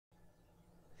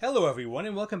Hello everyone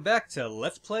and welcome back to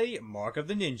Let's Play Mark of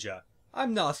the Ninja.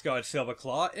 I'm Nosgard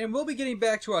Silverclaw and we'll be getting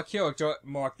back to our character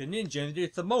Mark the Ninja in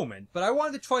just a moment, but I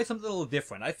wanted to try something a little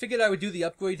different. I figured I would do the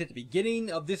upgrades at the beginning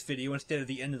of this video instead of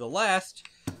the end of the last.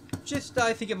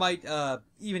 I think it might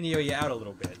even the area out a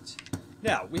little bit.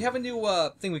 Now, we have a new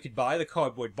thing we could buy, the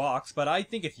cardboard box, but I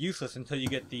think it's useless until you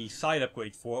get the side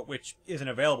upgrade for it, which isn't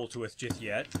available to us just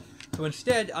yet. So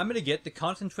instead, I'm going to get the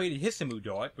concentrated Hisamu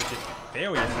dart, which is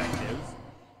very effective.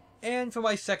 And for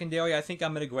my secondary, I think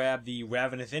I'm going to grab the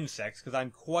ravenous insects, because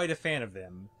I'm quite a fan of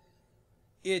them.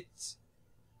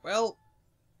 Well,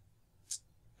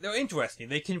 they're interesting.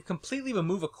 They can completely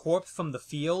remove a corpse from the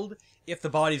field if the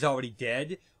body's already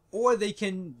dead, or they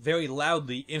can very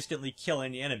loudly instantly kill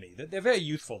any enemy. They're very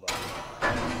useful, though.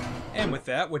 And with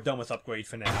that, we're done with upgrade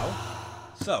for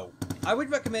now. So, I would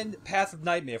recommend Path of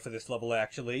Nightmare for this level,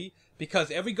 actually,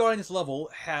 because every guard in this level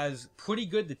has pretty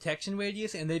good detection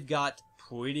radius, and they've got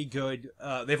pretty good,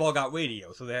 they've all got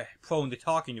radio, so they're prone to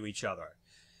talking to each other.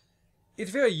 It's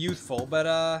very useful, but,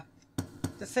 at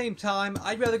the same time,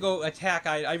 I'd rather go attack,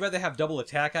 I'd rather have double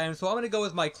attack items, so I'm gonna go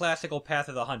with my classical Path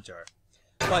of the Hunter.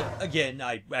 But, again,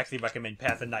 I actually recommend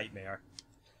Path of Nightmare.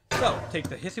 So, take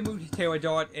the Hisamu Terror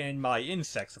Dart and my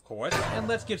insects, of course, and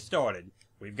let's get started.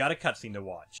 We've got a cutscene to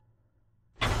watch.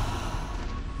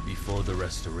 Before the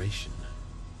restoration,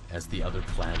 as the other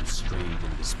clans strayed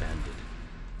and disbanded,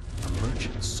 a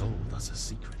merchant sold us a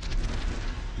secret.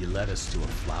 He led us to a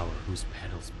flower whose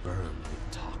petals burn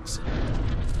with toxin.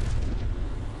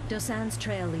 Dosan's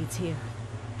trail leads here,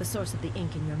 the source of the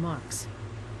ink in your marks.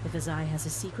 If Azai has a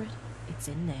secret, it's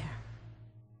in there.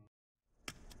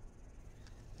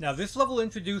 Now, this level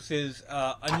introduces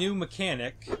a new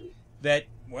mechanic that,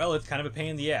 well, it's kind of a pain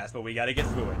in the ass, but we gotta get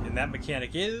through it. And that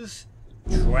mechanic is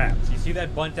traps. You see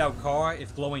that burnt-out car?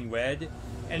 It's glowing red.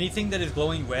 Anything that is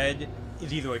glowing red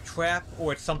is either a trap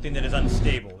or it's something that is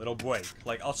unstable. It'll break.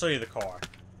 Like, I'll show you the car.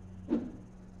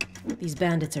 These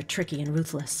bandits are tricky and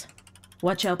ruthless.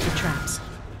 Watch out for traps.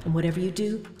 And whatever you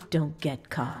do, don't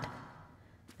get caught.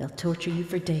 They'll torture you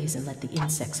for days and let the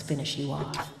insects finish you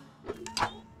off.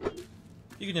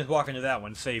 You can just walk into that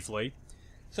one safely.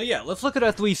 So yeah, let's look at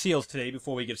our 3 seals today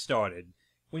before we get started.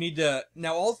 We need to...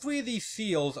 Now, all 3 of these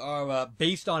seals are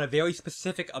based on a very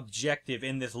specific objective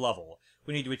in this level.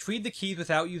 We need to retrieve the keys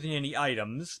without using any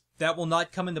items. That will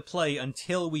not come into play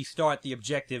until we start the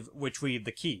objective, retrieve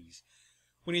the keys.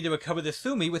 We need to recover the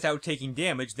Sumi without taking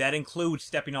damage. That includes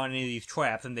stepping on any of these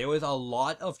traps, and there is a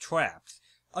lot of traps.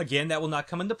 Again, that will not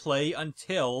come into play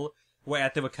until we're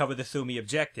at the recover the Sumi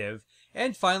objective.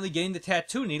 And finally, getting the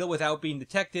tattoo needle without being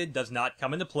detected does not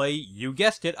come into play, you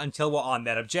guessed it, until we're on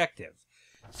that objective.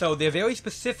 So they're very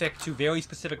specific to very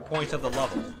specific points of the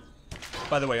level.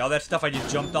 By the way, all that stuff I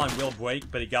just jumped on will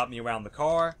break, but it got me around the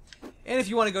car. And if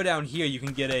you want to go down here, you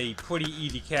can get a pretty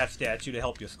easy cat statue to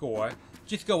help you score.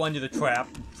 Just go under the trap,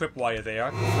 tripwire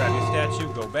there, grab your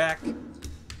statue, go back.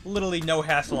 Literally no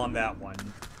hassle on that one.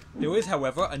 There is,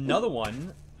 however, another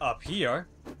one up here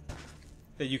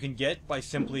that you can get by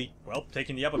simply, well,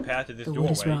 taking the upper path to this doorway. The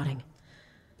wood is rotting.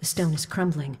 The stone is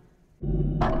crumbling.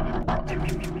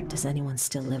 Does anyone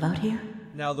still live out here?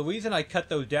 Now, the reason I cut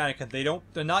those down is because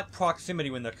they're not proximity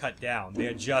when they're cut down.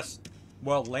 They're just,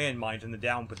 well, landmines in the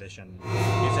down position.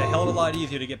 It's a hell of a lot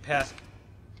easier to get past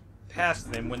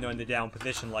them when they're in the down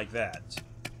position like that.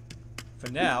 For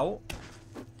now,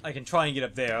 I can try and get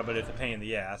up there, but it's a pain in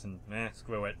the ass, and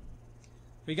screw it.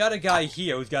 We got a guy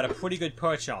here who's got a pretty good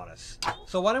perch on us.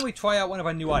 So why don't we try out one of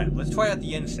our new items? Let's try out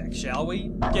the insect, shall we?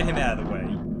 Get him out of the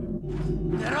way.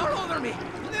 They're all over me!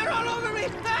 They're all over me!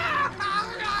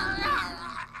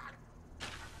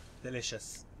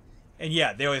 Delicious. And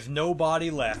yeah, there is no body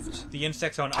left. The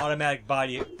insects are an automatic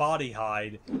body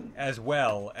hide, as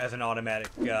well as an automatic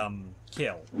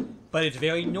kill. But it's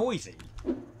very noisy.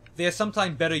 They're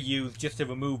sometimes better used just to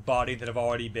remove bodies that have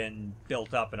already been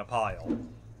built up in a pile.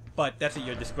 But that's at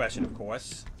your discretion, of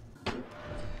course.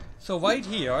 So right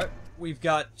here, we've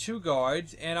got 2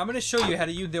 guards, and I'm going to show you how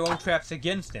to use their own traps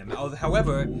against them.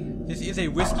 However, this is a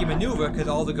risky maneuver because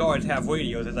all the guards have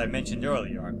radios, as I mentioned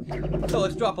earlier. So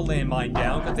let's drop a landmine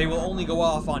down, because they will only go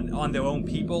off on their own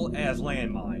people as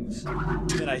landmines.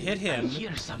 Then I hit him,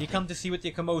 he comes to see what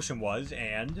the commotion was,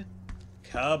 and...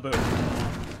 kaboom!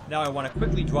 Now I want to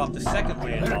quickly drop the second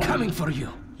landmine. They're coming for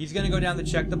you! He's going to go down to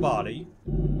check the body.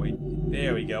 Wait,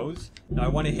 there he goes. Now I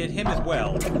want to hit him as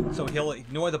well, so he'll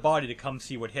ignore the body to come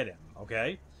see what hit him,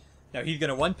 okay? Now he's going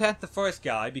to one-pat the first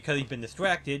guy because he's been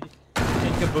distracted,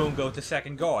 and kaboom goes the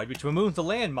second guard, which removes the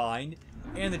landmine,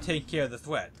 and to take care of the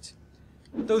threat.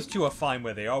 Those 2 are fine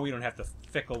where they are, we don't have to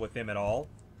fickle with them at all.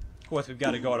 course, we've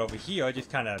got a guard over here, just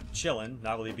kind of chilling,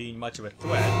 not really being much of a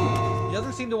threat. He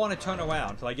doesn't seem to want to turn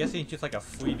around, so I guess he's just like a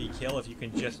freebie kill if you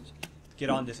can just get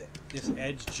on this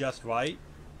edge just right.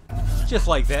 Just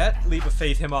like that, leap of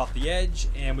faith him off the edge,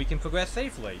 and we can progress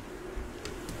safely.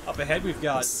 Up ahead, we've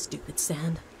got... Stupid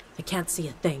sand. I can't see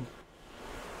a thing.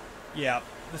 Yeah,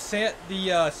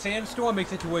 the sandstorm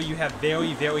makes it to where you have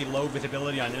very, very low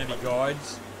visibility on enemy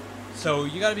guards. So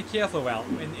you gotta be careful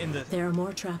around in the... There are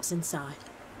more traps inside.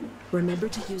 Remember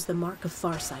to use the Mark of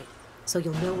Farsight, so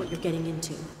you'll know what you're getting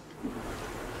into.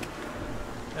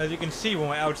 As you can see, when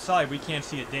we're outside, we can't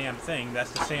see a damn thing.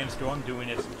 That's the sandstorm doing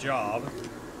its job.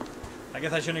 I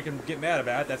guess I shouldn't get mad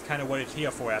about it. That's kind of what it's here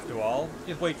for, after all.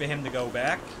 Just wait for him to go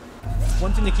back.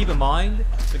 One thing to keep in mind,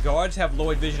 the guards have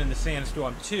lowered vision in the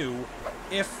sandstorm too,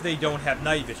 if they don't have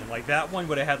night vision. Like that one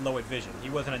would have had lowered vision. He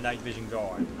wasn't a night vision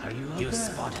guard. Are you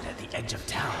spotted at the edge of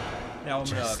town? Now I'm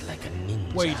Just gonna like a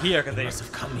ninja. wait here, because He they... must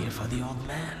have come here for the old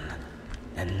man.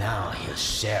 And now he'll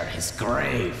share his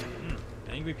grave.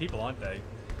 Angry people, aren't they?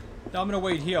 Now I'm gonna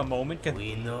wait here a moment, because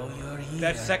We know you're here.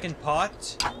 that second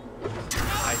pot...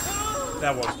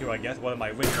 that works too, I guess. Wasn't my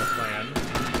original plan.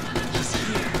 He's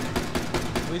here.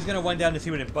 Well, he's gonna run down to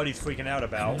see what his buddy's freaking out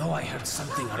about. No, I heard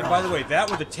something And by the way, that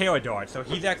was a terror dart, so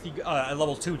he's actually a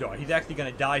level 2 dart. He's actually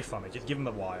gonna die from it. Just give him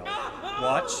a while.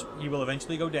 Watch, he will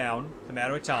eventually go down. It's a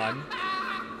matter of time.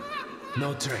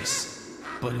 No trace,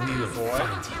 but we will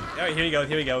find him. Alright, here he goes,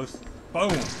 here he goes. Boom!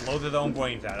 Blows his own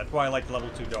brains out. That's why I like the level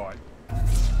 2 dart.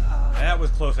 That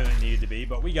was closer than it needed to be,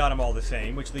 but we got him all the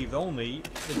same, which leaves only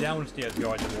the downstairs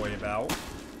guard to worry about,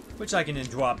 which I can then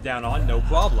drop down on, no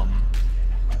problem.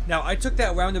 Now, I took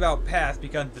that roundabout path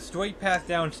because the straight path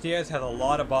downstairs has a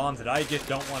lot of bombs that I just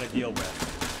don't want to deal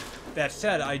with. That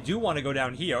said, I do want to go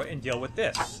down here and deal with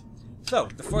this. So,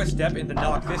 the first step is to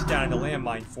knock this down into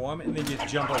landmine form, and then just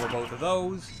jump over both of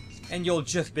those, and you'll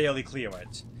just barely clear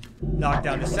it. Knock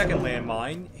down the second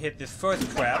landmine, hit this first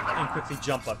trap, and quickly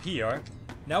jump up here.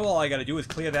 Now all I gotta do is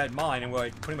clear that mine, and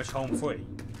we're pretty much home free.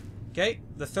 Okay,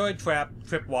 the third trap,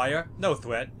 tripwire, no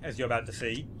threat, as you're about to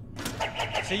see.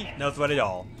 See? No threat at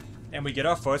all. And we get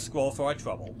our first scroll for our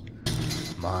trouble.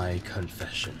 My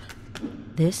confession.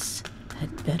 This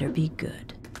had better be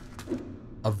good.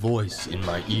 A voice in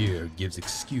my ear gives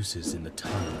excuses in the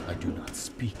tongue I do not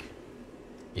speak.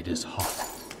 It is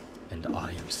hot, and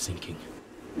I am sinking.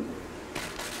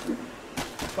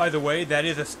 By the way, that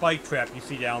is a spike trap you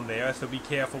see down there, so be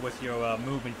careful with your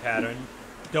movement pattern.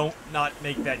 Don't not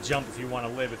make that jump if you want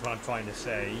to live, is what I'm trying to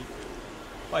say.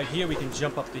 Right here, we can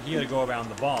jump up to here to go around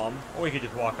the bomb, or we could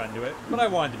just walk under it, but I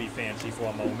wanted to be fancy for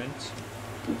a moment.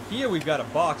 Here we've got a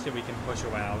box that we can push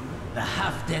around. The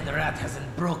half-dead rat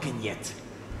hasn't broken yet.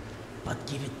 But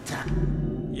give it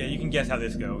time. Yeah, you can guess how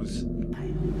this goes.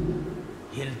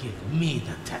 He'll give me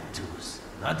the tattoos.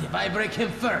 Not if I break him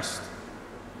first.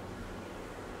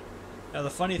 Now the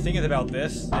funny thing is about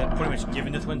this, they're pretty much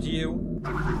giving this one to you.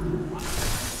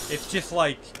 It's just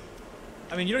like...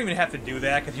 I mean, you don't even have to do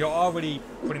that, because you're already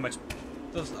pretty much...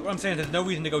 What I'm saying is there's no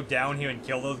reason to go down here and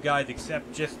kill those guys,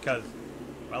 except just because,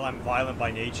 well, I'm violent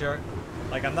by nature.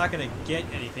 Like, I'm not going to get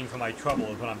anything for my trouble,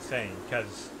 is what I'm saying,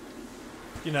 because,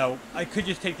 you know, I could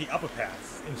just take the upper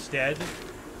path instead.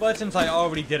 But since I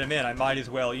already did them in, I might as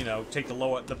well, you know, take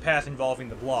the path involving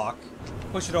the block,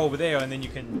 push it over there, and then you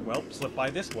can, well, slip by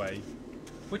this way.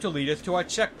 Which will lead us to our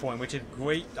checkpoint, which is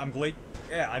great. I'm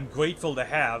grateful to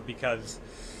have, because...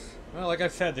 well, like I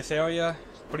said, this area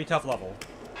is a pretty tough level.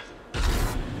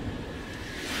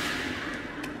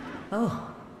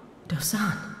 Oh,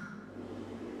 Dosan.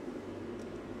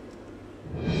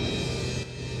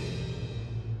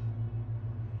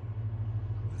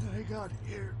 When I got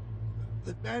here,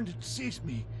 the bandits seized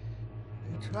me.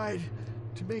 They tried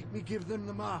to make me give them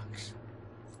the marks.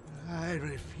 I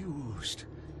refused.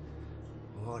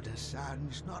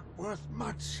 Dosan's not worth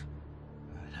much,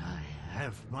 but I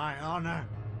have my honor.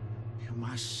 You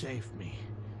must save me.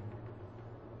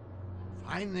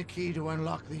 Find the key to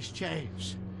unlock these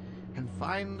chains, and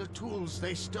find the tools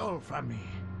they stole from me.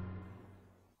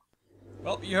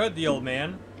 Well, you heard the old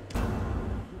man. You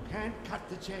can't cut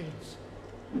the chains.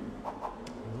 You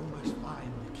must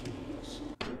find the keys.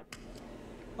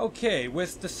 Okay,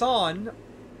 with Dasan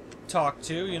talked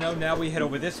to, you know, now we head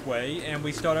over this way, and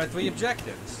we start our 3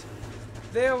 objectives.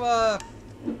 They're,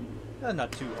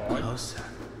 not too hard. Closer.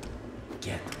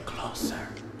 Get closer.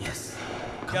 Yes.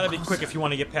 Come Gotta be closer. quick if you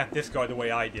want to get past this guard the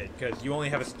way I did, because you only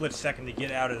have a split second to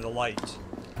get out of the light.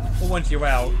 But once you're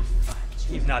out,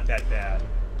 he's not that bad.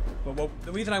 But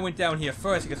the reason I went down here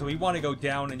first is because we want to go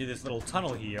down into this little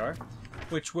tunnel here,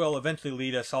 which will eventually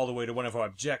lead us all the way to one of our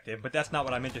objectives, but that's not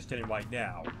what I'm interested in right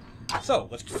now. So,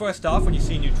 let's first off, when you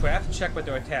see new traps, check what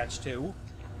they're attached to.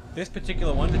 This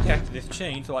particular one's attached to this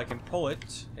chain, so I can pull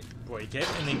it, break it,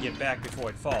 and then get back before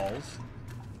it falls.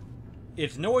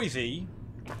 It's noisy,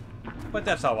 but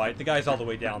that's alright. The guy's all the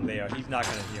way down there. He's not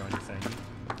going to hear anything.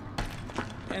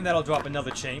 And that'll drop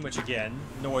another chain, which again,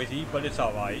 noisy, but it's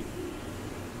alright.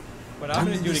 What I'm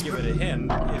going to do to get rid of him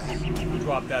is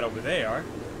drop that over there.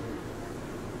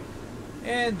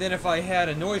 And then if I had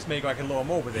a noisemaker, I could lower him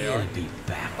over there. He'll be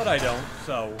back. But I don't,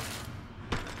 so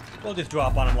we'll just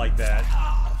drop on him like that.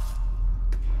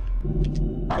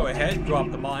 Go ahead, drop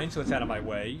the mine so it's out of my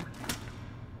way.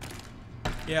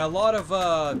 Yeah, a lot of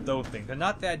those things are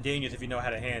not that dangerous if you know how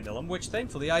to handle them, which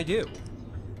thankfully I do.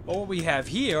 But what we have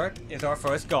here is our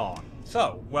first gong.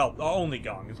 So, well, our only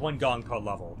gong. There's one gong per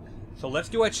level. So let's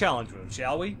do our challenge room,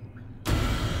 shall we?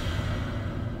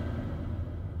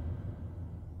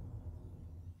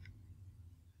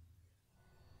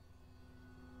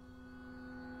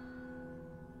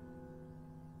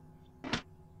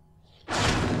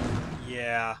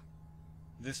 Yeah,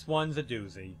 this one's a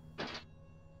doozy.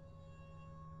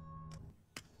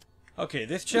 Okay,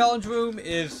 this challenge room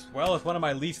is, well, it's one of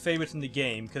my least favorites in the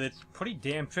game, because it's pretty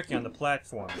damn tricky on the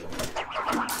platform.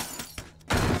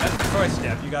 That's the first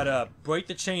step. You gotta break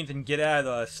the chains and get out of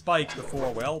the spikes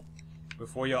before, well,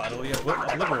 before you're utterly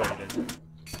obliterated.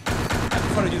 I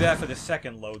prefer to do that for the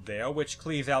second load there, which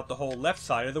clears out the whole left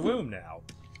side of the room now.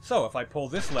 So, if I pull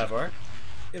this lever,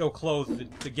 it'll close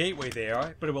the gateway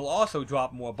there, but it will also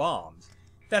drop more bombs.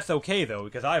 That's okay, though,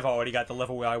 because I've already got the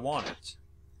level where I want it.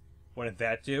 What did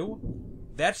that do?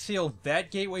 That sealed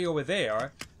that gateway over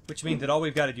there, which means that all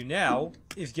we've got to do now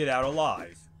is get out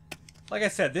alive. Like I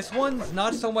said, this one's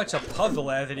not so much a puzzle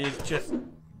as it is just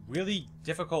really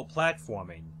difficult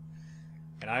platforming.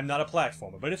 And I'm not a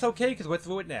platformer, but it's okay because we're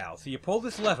through it now. So you pull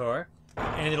this lever,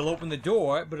 and it'll open the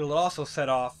door, but it'll also set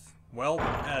off, well,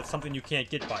 something you can't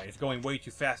get by. It's going way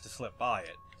too fast to slip by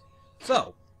it.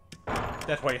 So,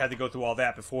 that's why you had to go through all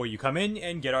that before you come in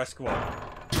and get our scroll.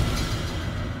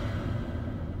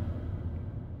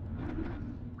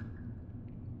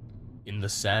 In the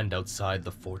sand outside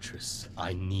the fortress,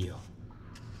 I kneel.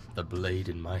 The blade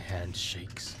in my hand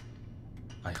shakes.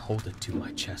 I hold it to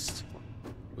my chest,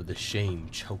 where the shame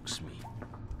chokes me.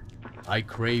 I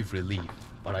crave relief,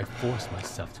 but I force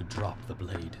myself to drop the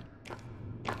blade.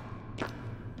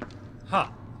 Huh.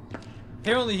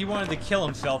 Apparently he wanted to kill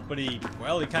himself, but he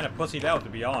kind of pussied out, to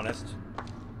be honest.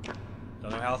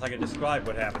 Don't know how else I can describe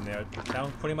what happened there. It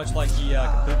sounds pretty much like he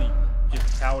completely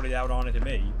just cowered it out onto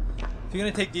me. If you're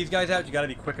going to take these guys out, you got to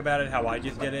be quick about it, how I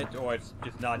just did it, or it's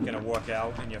just not going to work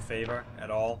out in your favor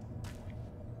at all.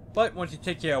 But once you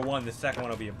take care of one, the second one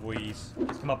will be a breeze.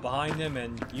 Just come up behind them,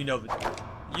 and you know the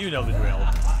drill.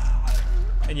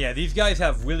 And yeah, these guys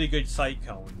have really good sight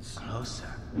cones. Closer.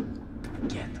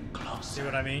 Get closer. See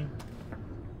what I mean?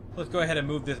 Let's go ahead and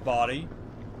move this body.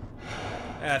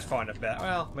 That's far enough back.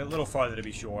 Well, a little farther to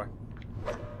be sure.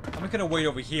 I'm just going to wait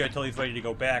over here until he's ready to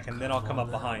go back, and then I'll come up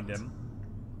behind him.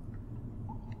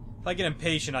 If I get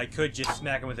impatient, I could just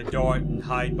smack him with a dart and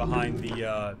hide behind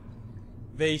the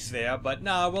vase there, but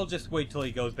nah, we'll just wait till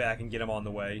he goes back and get him on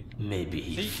the way. Maybe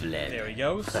he fled. There he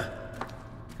goes.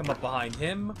 Come up behind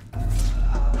him.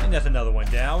 And there's another one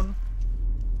down.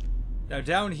 Now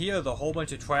down here there's a whole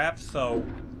bunch of traps, so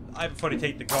I prefer to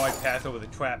take the guard path over the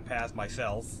trap path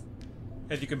myself.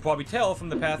 As you can probably tell from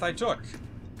the path I took.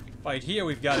 Right here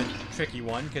we've got a tricky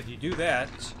one, because you do that,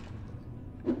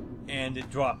 and it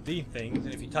drops these things,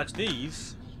 and if you touch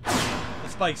these, the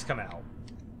spikes come out.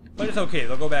 But it's okay,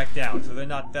 they'll go back down, so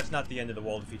that's not the end of the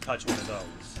world if you touch one of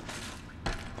those.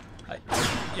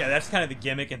 Yeah, that's kind of the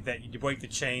gimmick, in that you break the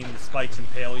chain, the spikes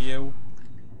impale you.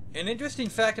 An interesting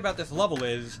fact about this level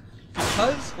is,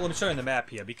 because, well, let me show you on the map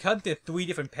here, because there's 3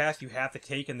 different paths you have to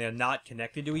take and they're not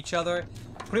connected to each other,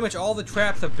 pretty much all the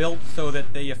traps are built so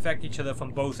that they affect each other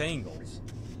from both angles.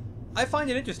 I find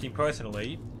it interesting,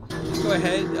 personally. Go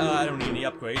ahead, I don't need any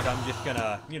upgrades, I'm just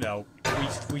gonna, you know,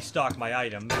 restock my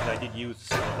items, because I did use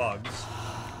some bugs.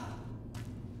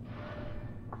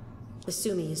 The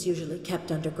Sumi is usually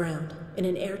kept underground, in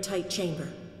an airtight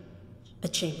chamber. A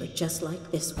chamber just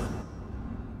like this one.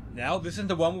 Now, this is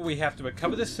the one where we have to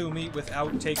recover the Sumi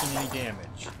without taking any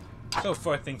damage. So,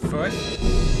 first things first,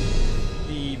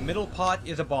 the middle pot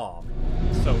is a bomb.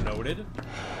 So noted.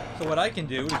 So what I can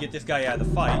do to get this guy out of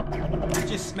the fight is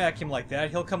just smack him like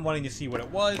that. He'll come wanting to see what it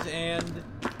was, and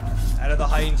out of the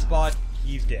hiding spot,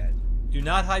 he's dead. Do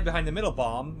not hide behind the middle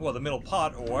bomb, well, the middle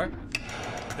pot, or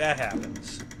that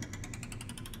happens.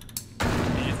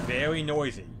 It is very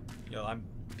noisy. You know,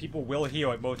 people will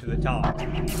hear it most of the time.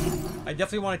 I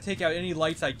definitely want to take out any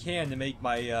lights I can to make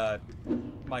my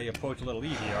my approach a little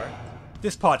easier.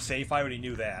 This part's safe, I already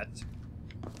knew that.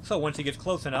 So once he gets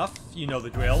close enough, you know the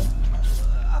drill.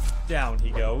 Down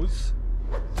he goes.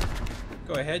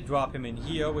 Go ahead, drop him in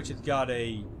here, which has got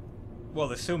a... well,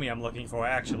 the Sumi I'm looking for,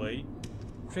 actually.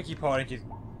 Tricky part is just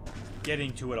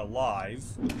getting to it alive.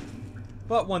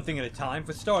 But one thing at a time.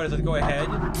 For starters, let's go ahead,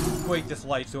 break this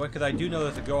light sword, because I do know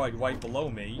there's a guard right below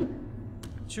me.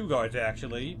 2 guards,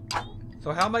 actually.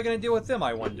 So how am I going to deal with them,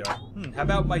 I wonder? How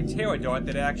about my Terror Dart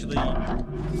that actually,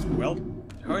 well,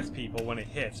 hurts people when it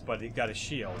hits, but it got a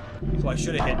shield. So I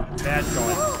should have hit that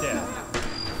guard instead.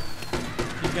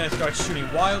 He's going to start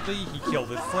shooting wildly, he killed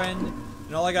his friend,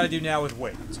 and all I got to do now is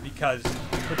wait, because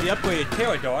with the upgraded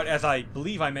Terror Dart, as I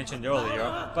believe I mentioned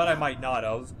earlier, but I might not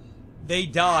have, they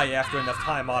die after enough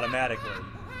time automatically.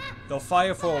 They'll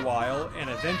fire for a while,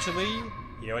 and eventually,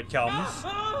 here it comes.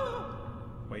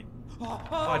 Wait.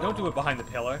 Oh, don't do it behind the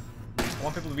pillar. I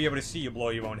want people to be able to see you blow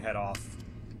your own head off.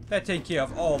 That takes care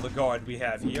of all the guard we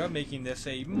have here, making this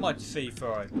a much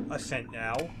safer ascent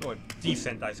now. Or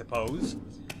descent, I suppose.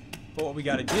 But what we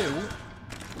gotta do,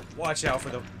 watch out for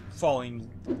the falling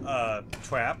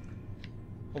trap.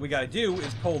 What we gotta do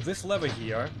is pull this lever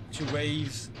here to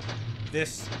raise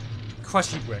this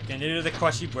crushy brick. And it is a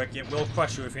crushy brick, it will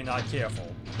crush you if you're not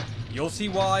careful. You'll see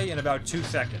why in about 2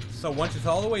 seconds. So once it's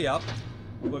all the way up,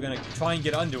 we're gonna try and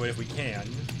get under it if we can.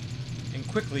 And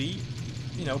quickly,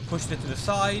 you know, push it to the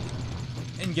side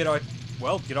and get our,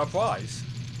 well, get our prize.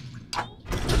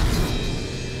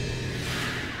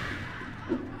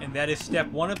 And that is step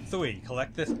 1 of 3.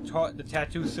 Collect the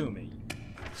tattoo Sumi.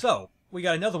 So, we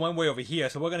got another one way over here,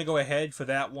 so we're going to go ahead for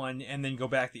that one and then go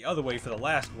back the other way for the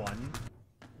last one.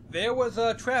 There was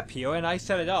a trap here, and I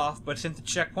set it off, but since the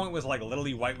checkpoint was like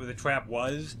literally right where the trap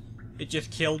was, it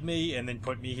just killed me and then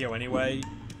put me here anyway.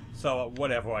 So,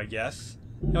 whatever, I guess.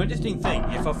 Now, interesting thing,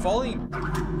 if a falling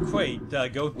crate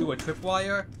goes through a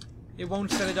tripwire, it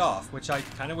won't set it off, which I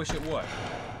kind of wish it would.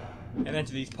 And then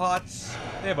to these pots,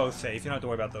 they're both safe, you don't have to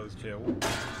worry about those two.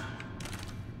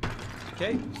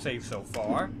 Okay, safe so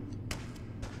far.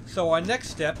 So our next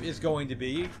step is going to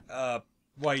be,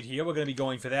 right here, we're going to be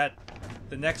going for that,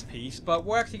 the next piece, but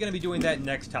we're actually going to be doing that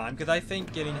next time, because I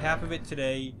think getting half of it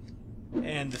today,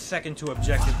 and the second 2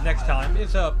 objectives next time,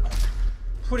 is a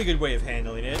pretty good way of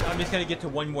handling it. I'm just going to get to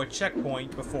one more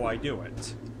checkpoint before I do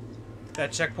it.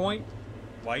 That checkpoint,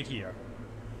 right here.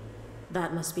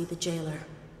 That must be the jailer.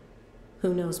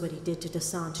 Who knows what he did to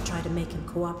Dasan to try to make him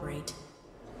cooperate.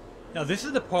 Now this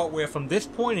is the part where from this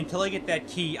point until I get that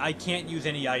key, I can't use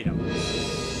any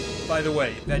items. By the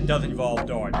way, that does involve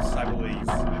darts, I believe.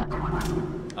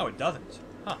 Oh, it doesn't.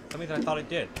 Huh, that means I thought it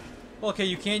did. Well, okay,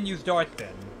 you can use darts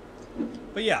then.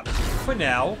 But yeah, for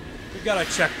now, we've got our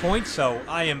checkpoint, so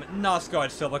I am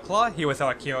Nosgard Silverclaw, here with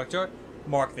our character,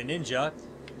 Mark the Ninja,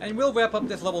 and we'll wrap up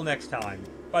this level next time.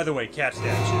 By the way, cat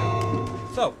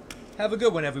statue. So, have a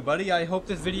good one, everybody. I hope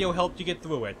this video helped you get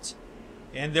through it.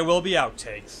 And there will be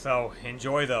outtakes, so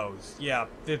enjoy those. Yeah,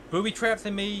 the booby traps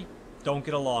and me don't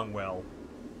get along well.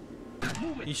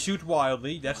 He shoots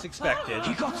wildly, that's expected.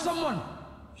 He got someone!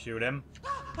 Shoot him.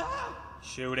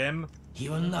 Shoot him. He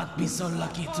will not be so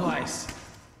lucky twice.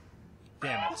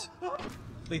 Damn it.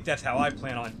 At least that's how I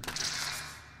plan on...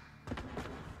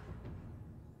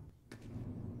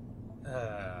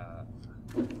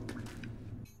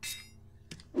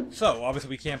 So, obviously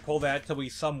we can't pull that till we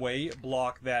some way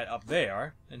block that up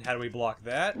there. And how do we block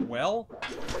that? Well...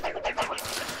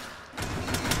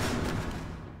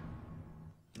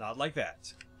 not like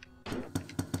that.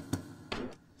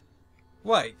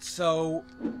 Right, so...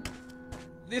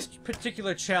 this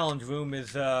particular challenge room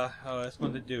is, oh, this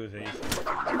one's a doozy.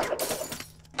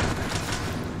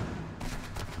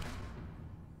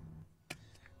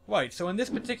 Right, so in this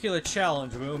particular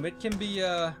challenge room, it can be,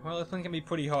 well, this one can be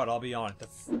pretty hard, I'll be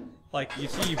honest. Like, you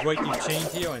see you break these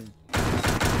chains here, and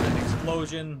there's an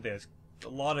explosion, there's a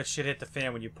lot of shit hit the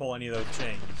fan when you pull any of those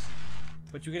chains.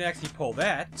 But you can actually pull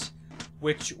that,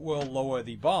 which will lower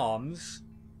the bombs,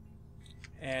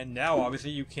 and now,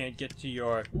 obviously, you can't get to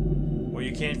your... well,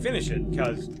 you can't finish it,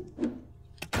 because...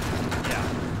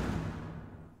 yeah.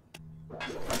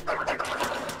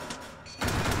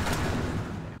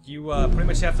 You pretty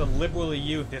much have to liberally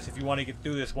use this if you want to get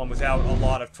through this one without a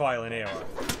lot of trial and error.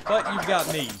 But you've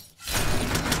got me.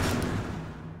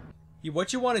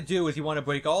 What you want to do is you want to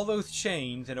break all those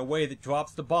chains in a way that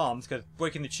drops the bombs, because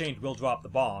breaking the chains will drop the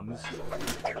bombs.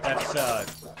 That's